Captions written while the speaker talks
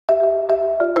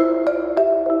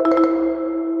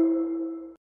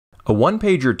A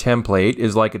one-pager template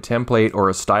is like a template or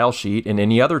a style sheet in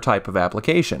any other type of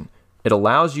application. It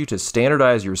allows you to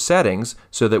standardize your settings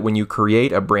so that when you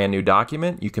create a brand new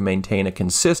document, you can maintain a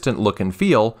consistent look and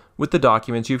feel with the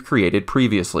documents you've created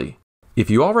previously. If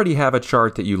you already have a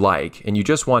chart that you like and you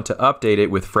just want to update it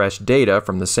with fresh data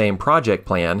from the same project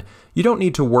plan, you don't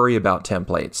need to worry about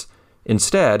templates.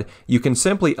 Instead, you can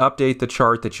simply update the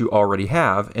chart that you already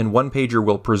have, and OnePager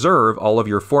will preserve all of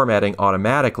your formatting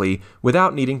automatically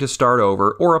without needing to start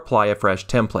over or apply a fresh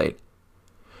template.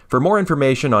 For more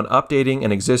information on updating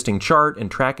an existing chart and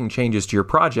tracking changes to your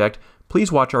project,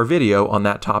 please watch our video on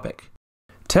that topic.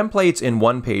 Templates in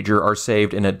OnePager are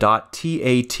saved in a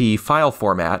 .tat file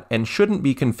format and shouldn't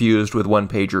be confused with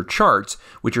OnePager charts,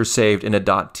 which are saved in a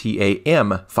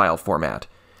 .tam file format.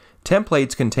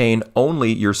 Templates contain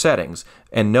only your settings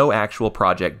and no actual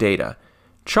project data.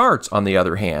 Charts, on the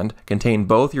other hand, contain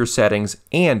both your settings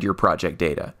and your project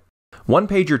data.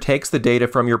 OnePager takes the data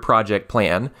from your project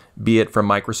plan, be it from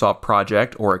Microsoft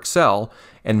Project or Excel,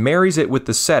 and marries it with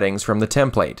the settings from the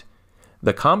template.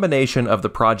 The combination of the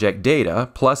project data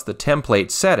plus the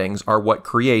template settings are what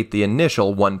create the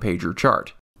initial OnePager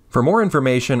chart. For more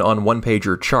information on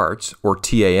OnePager charts, or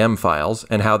TAM files,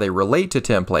 and how they relate to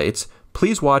templates,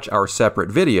 please watch our separate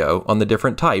video on the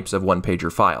different types of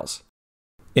OnePager files.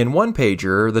 In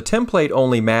OnePager, the template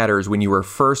only matters when you are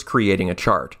first creating a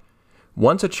chart.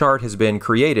 Once a chart has been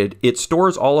created, it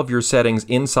stores all of your settings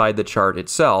inside the chart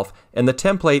itself, and the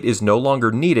template is no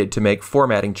longer needed to make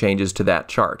formatting changes to that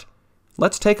chart.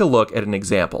 Let's take a look at an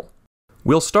example.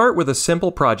 We'll start with a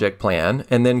simple project plan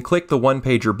and then click the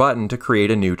OnePager button to create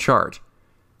a new chart.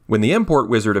 When the import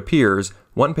wizard appears,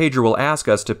 OnePager will ask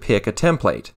us to pick a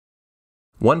template.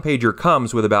 OnePager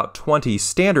comes with about 20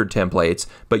 standard templates,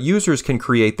 but users can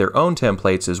create their own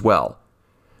templates as well.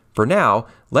 For now,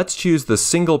 let's choose the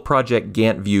Single Project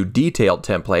Gantt View Detailed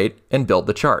template and build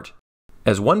the chart.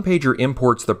 As OnePager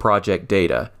imports the project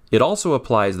data, it also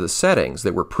applies the settings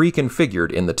that were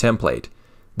pre-configured in the template.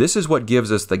 This is what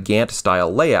gives us the Gantt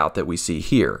style layout that we see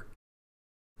here.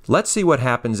 Let's see what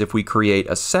happens if we create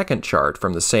a second chart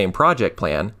from the same project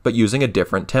plan, but using a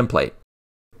different template.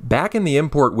 Back in the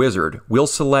import wizard, we'll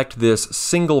select this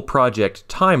Single Project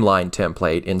Timeline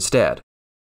template instead.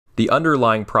 The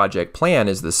underlying project plan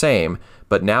is the same,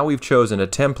 but now we've chosen a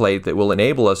template that will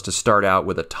enable us to start out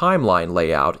with a timeline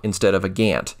layout instead of a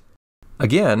Gantt.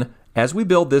 Again, as we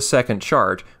build this second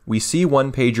chart, we see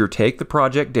OnePager take the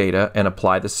project data and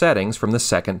apply the settings from the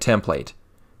second template.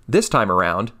 This time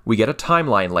around, we get a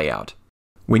timeline layout.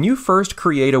 When you first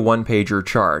create a OnePager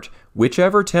chart,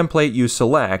 whichever template you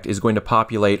select is going to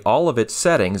populate all of its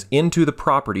settings into the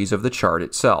properties of the chart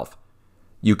itself.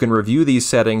 You can review these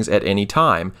settings at any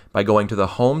time by going to the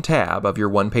Home tab of your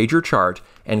OnePager chart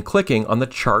and clicking on the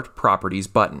Chart Properties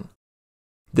button.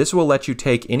 This will let you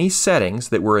take any settings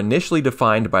that were initially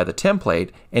defined by the template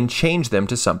and change them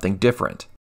to something different.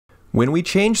 When we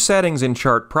change settings in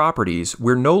Chart Properties,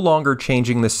 we're no longer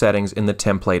changing the settings in the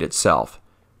template itself.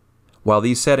 While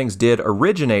these settings did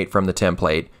originate from the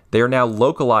template, they are now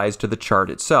localized to the chart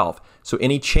itself, so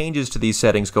any changes to these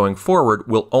settings going forward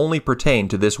will only pertain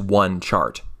to this one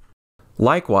chart.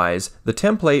 Likewise, the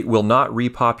template will not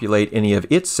repopulate any of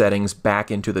its settings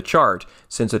back into the chart,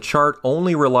 since a chart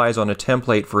only relies on a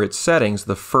template for its settings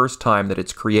the first time that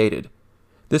it's created.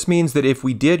 This means that if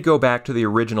we did go back to the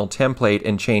original template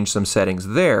and change some settings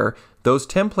there, those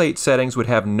template settings would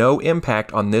have no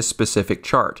impact on this specific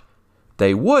chart.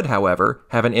 They would, however,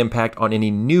 have an impact on any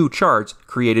new charts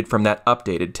created from that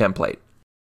updated template.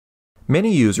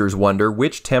 Many users wonder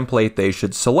which template they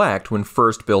should select when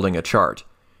first building a chart.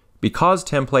 Because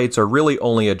templates are really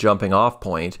only a jumping off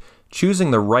point, choosing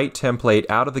the right template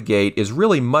out of the gate is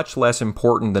really much less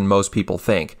important than most people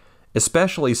think,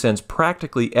 especially since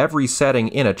practically every setting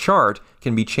in a chart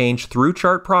can be changed through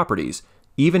chart properties,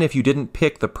 even if you didn't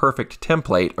pick the perfect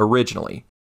template originally.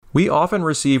 We often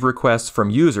receive requests from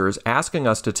users asking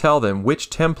us to tell them which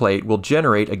template will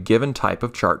generate a given type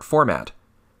of chart format.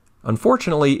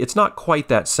 Unfortunately, it's not quite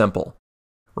that simple.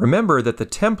 Remember that the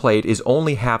template is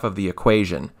only half of the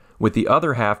equation, with the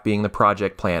other half being the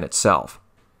project plan itself.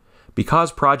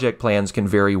 Because project plans can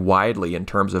vary widely in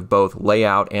terms of both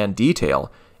layout and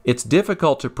detail, it's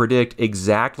difficult to predict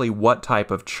exactly what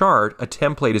type of chart a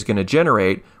template is going to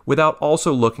generate without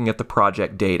also looking at the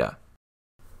project data.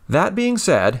 That being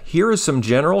said, here is some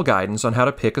general guidance on how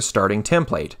to pick a starting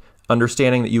template,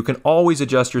 understanding that you can always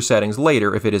adjust your settings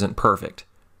later if it isn't perfect.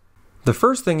 The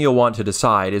first thing you'll want to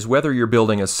decide is whether you're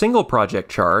building a single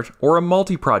project chart or a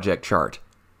multi-project chart.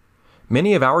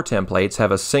 Many of our templates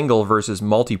have a single versus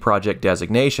multi-project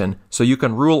designation, so you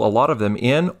can rule a lot of them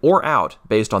in or out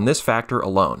based on this factor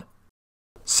alone.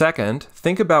 Second,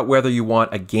 think about whether you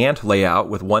want a Gantt layout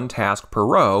with one task per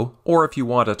row, or if you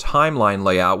want a timeline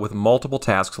layout with multiple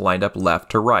tasks lined up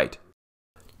left to right.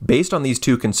 Based on these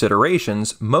two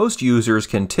considerations, most users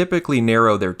can typically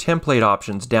narrow their template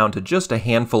options down to just a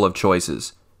handful of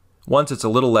choices. Once it's a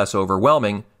little less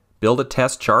overwhelming, build a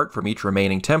test chart from each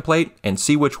remaining template and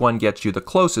see which one gets you the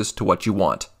closest to what you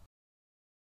want.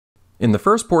 In the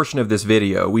first portion of this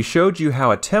video, we showed you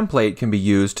how a template can be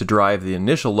used to drive the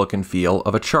initial look and feel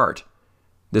of a chart.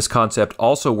 This concept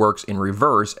also works in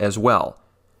reverse as well.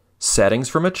 Settings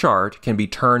from a chart can be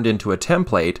turned into a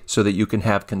template so that you can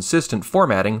have consistent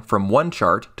formatting from one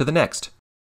chart to the next.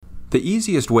 The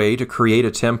easiest way to create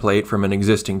a template from an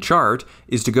existing chart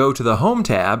is to go to the Home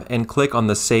tab and click on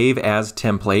the Save as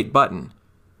Template button.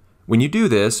 When you do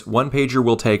this, OnePager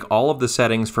will take all of the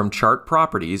settings from chart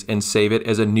properties and save it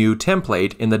as a new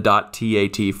template in the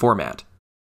 .tat format.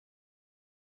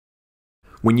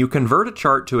 When you convert a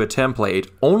chart to a template,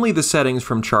 only the settings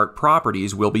from chart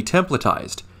properties will be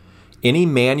templatized. Any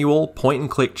manual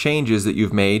point-and-click changes that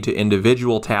you've made to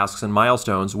individual tasks and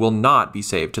milestones will not be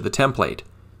saved to the template.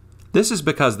 This is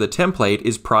because the template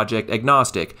is project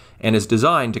agnostic and is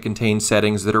designed to contain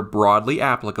settings that are broadly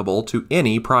applicable to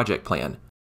any project plan.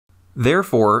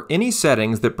 Therefore, any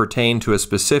settings that pertain to a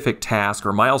specific task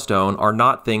or milestone are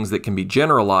not things that can be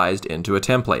generalized into a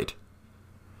template.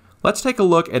 Let's take a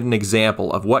look at an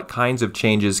example of what kinds of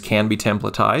changes can be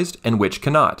templatized and which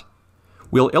cannot.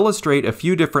 We'll illustrate a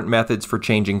few different methods for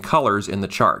changing colors in the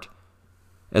chart.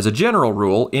 As a general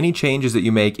rule, any changes that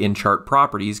you make in chart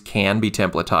properties can be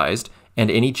templatized,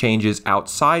 and any changes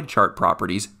outside chart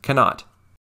properties cannot.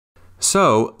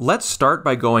 So, let's start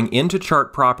by going into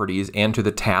Chart Properties and to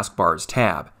the Taskbars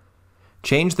tab.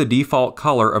 Change the default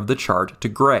color of the chart to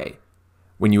gray.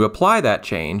 When you apply that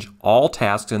change, all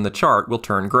tasks in the chart will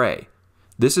turn gray.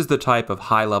 This is the type of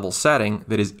high-level setting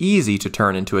that is easy to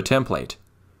turn into a template.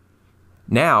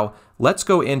 Now, let's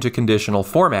go into conditional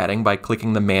formatting by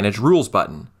clicking the Manage Rules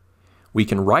button. We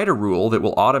can write a rule that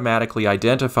will automatically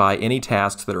identify any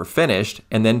tasks that are finished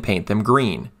and then paint them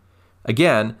green.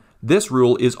 Again, this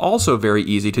rule is also very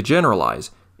easy to generalize.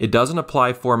 It doesn't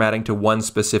apply formatting to one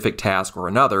specific task or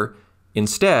another.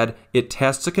 Instead, it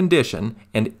tests a condition,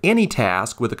 and any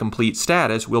task with a complete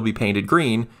status will be painted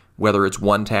green, whether it's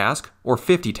one task or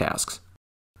 50 tasks.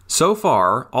 So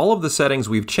far, all of the settings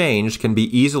we've changed can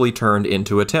be easily turned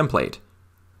into a template.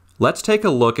 Let's take a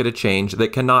look at a change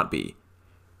that cannot be.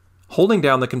 Holding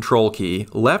down the Control key,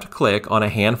 left-click on a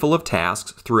handful of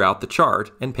tasks throughout the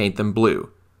chart and paint them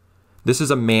blue. This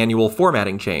is a manual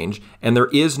formatting change, and there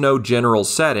is no general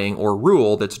setting or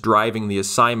rule that's driving the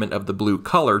assignment of the blue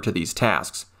color to these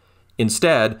tasks.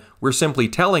 Instead, we're simply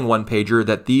telling OnePager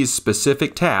that these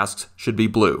specific tasks should be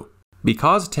blue.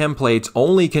 Because templates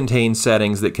only contain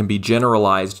settings that can be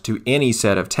generalized to any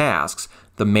set of tasks,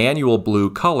 the manual blue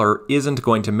color isn't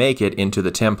going to make it into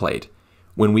the template.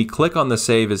 When we click on the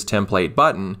Save as Template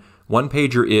button,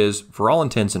 OnePager is, for all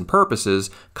intents and purposes,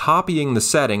 copying the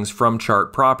settings from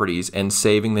chart properties and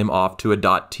saving them off to a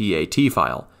 .tat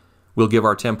file. We'll give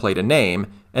our template a name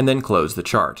and then close the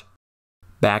chart.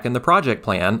 Back in the project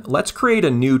plan, let's create a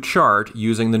new chart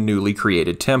using the newly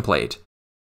created template.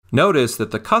 Notice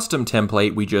that the custom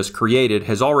template we just created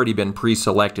has already been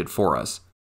pre-selected for us.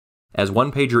 As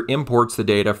OnePager imports the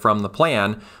data from the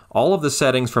plan, all of the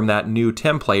settings from that new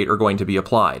template are going to be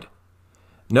applied.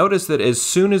 Notice that as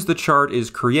soon as the chart is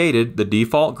created, the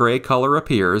default gray color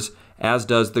appears, as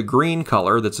does the green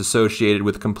color that's associated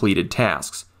with completed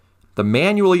tasks. The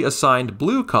manually assigned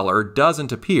blue color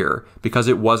doesn't appear because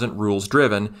it wasn't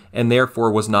rules-driven and therefore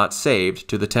was not saved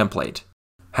to the template.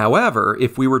 However,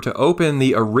 if we were to open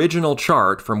the original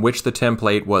chart from which the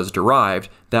template was derived,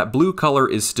 that blue color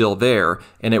is still there,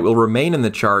 and it will remain in the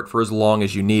chart for as long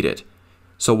as you need it.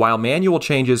 So while manual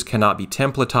changes cannot be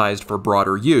templatized for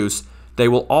broader use, they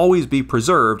will always be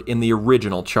preserved in the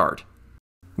original chart.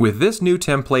 With this new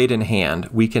template in hand,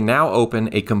 we can now open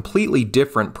a completely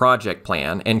different project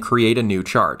plan and create a new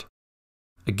chart.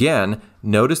 Again,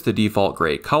 notice the default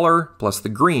gray color plus the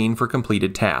green for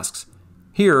completed tasks.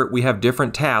 Here, we have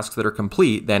different tasks that are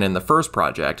complete than in the first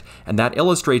project, and that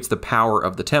illustrates the power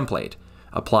of the template,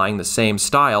 applying the same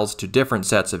styles to different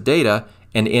sets of data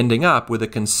and ending up with a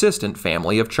consistent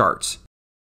family of charts.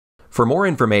 For more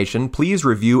information, please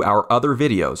review our other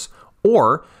videos,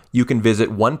 or you can visit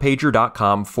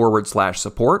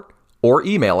onepager.com/support or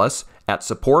email us at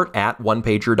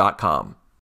support@onepager.com.